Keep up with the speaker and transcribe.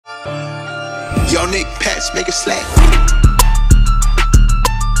Yo, Nick Patch, make it slack.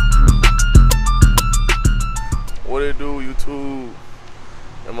 What it do, YouTube?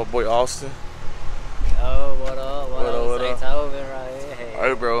 And my boy Austin. Oh, what up? What up? What up? Tobin right here. Hey.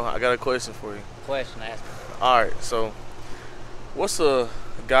 Alright, bro, I got a question for you. Question, ask me. Alright, so what's a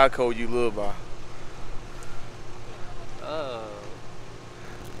guy code you live by?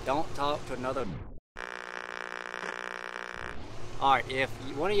 Don't talk to another. Alright, if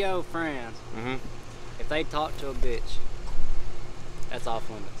one of your friends, if they talk to a bitch, that's off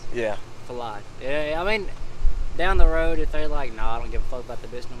limits. Yeah. For life. Yeah, I mean, down the road, if they're like, no, I don't give a fuck about the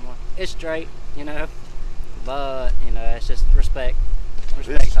bitch no more, it's straight, you know. But, you know, it's just respect.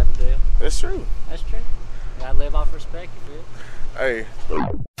 Respect type of deal. That's true. That's true. You gotta live off respect, you feel? Hey.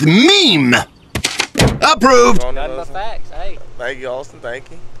 The meme! Approved! Nothing but facts, hey. Thank you, Austin. Thank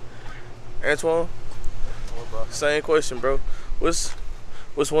you. Antoine? Same question, bro. What's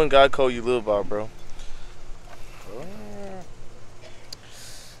one guy code you live by, bro?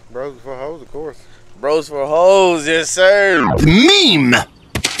 Bros for hoes, of course. Bros for hoes, yes, sir. The meme!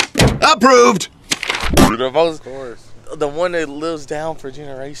 Approved! Of course. The one that lives down for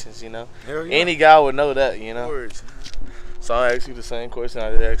generations, you know. Hell yeah. Any guy would know that, you know. So I asked you the same question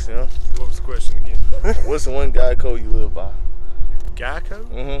I did ask him. What was the question again? What's the one guy code you live by? Guy code?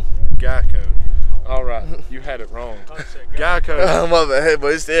 Mm-hmm. Guy code. All right, you had it wrong. Guy code. My bad,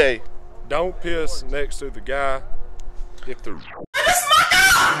 but it's hey. Don't piss next to the guy if the. This is my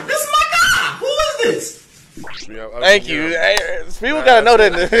guy! This is my guy! Who is this? Thank you. Hey, people gotta know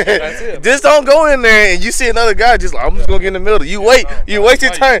that. That's it. Just don't go in there and you see another guy. Just like I'm just gonna get in the middle. You wait. You wait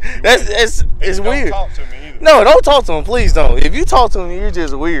your turn. It's weird. Don't talk to me either. No, don't talk to him, please don't. If you talk to him, you're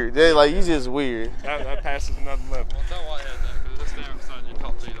just weird. Like you just weird. That passes another level. Well, tell Whitehead that because that's down beside you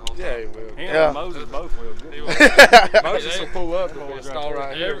talk to you the whole time. Yeah, he will. Him Yeah. and Moses both will. Moses will pull up and we'll stall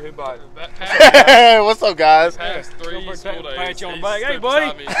right here. He'll be like, What's up, guys? Past 3 school days. Pat you on the he's back. Hey, stood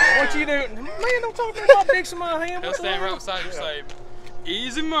buddy. beside me. What you doing? Man, don't talk to me about dicks in my hand. He'll stand right beside you and say,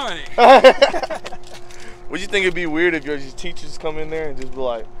 easy money. Would you think it'd be weird if your teachers come in there and just be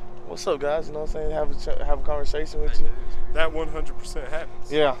like, "What's up, guys?" You know what I'm saying? Have a conversation with you. that 100%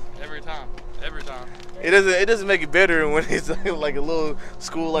 happens. Yeah. Every time. Every time. It doesn't make it better when it's like a little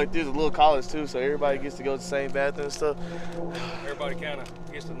school like this, a little college too, so everybody gets to go to the same bathroom and stuff. Everybody kind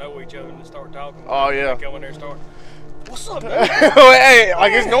of gets to know each other and start talking. Oh yeah. Go in there and start. What's up, man? Hey,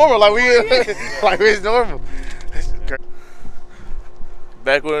 like it's normal, like it's normal.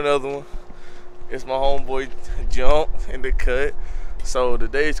 Back with another one. It's my homeboy Jump in the cut. So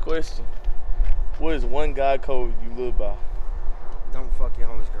today's question: what is one guy code you live by? Don't fuck your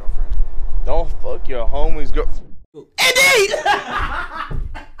homie's girlfriend. Don't fuck your homie's girl. Indeed!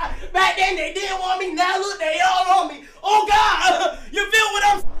 Back then they didn't want me, now look, they all on me. Oh God! You feel what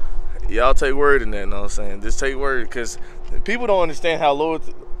I'm... Y'all take word in that, know what I'm saying? Just take word, because people don't understand how low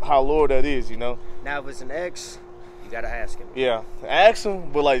that is, you know? Now if it's an ex, you gotta ask him. Yeah, ask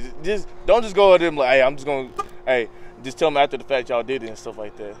them, but like, don't just go at them like, hey, I'm just gonna, hey, just tell them after the fact y'all did it and stuff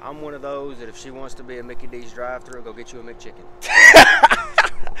like that. I'm one of those that if she wants to be a Mickey D's drive-thru, go get you a McChicken.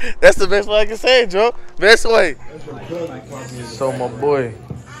 That's the best way I can say it, Joe. Best way. So my boy,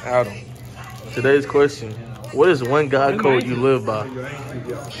 Adam, today's question: what is one guy code you live by?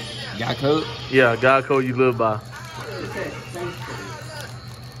 Guy code? Yeah, guy code you live by.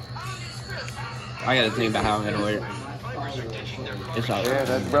 I gotta think about how I'm gonna wear it. It's all right. Yeah,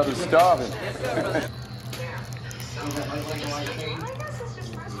 that brother's starving.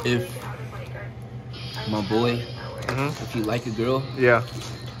 If my boy, if you like a girl, Yeah.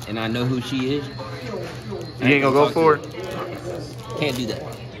 and I know who she is, You ain't gonna go for it? can't do that.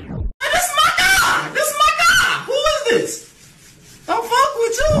 This is my guy! This is my guy! Who is this? Don't fuck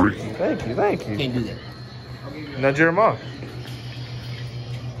with you! Thank you, thank you. Can't do that. Now, Jeremiah.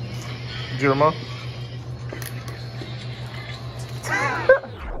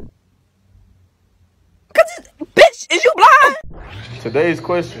 Bitch, is you blind? Today's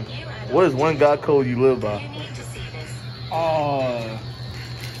question: what is one guy code you live by?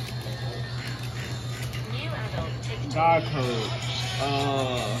 God code.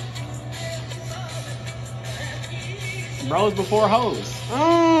 Bros before hoes.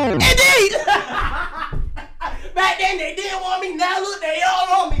 Indeed! Back then they didn't want me, now look, they all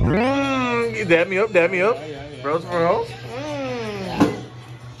on me. Dab me up. Bros for hoes.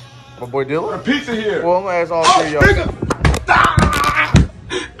 My boy Dylan. Pizza here. Well, I'm gonna ask all three of y'all.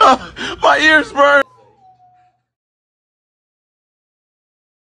 My ears burn.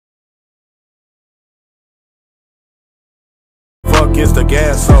 Fuck is the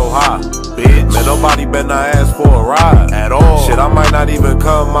gas so high, bitch? Man, nobody better not ask for a ride at all. Shit, I might not even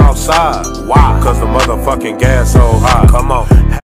come outside. outside. Why? Cause the motherfucking gas so hot. Come on.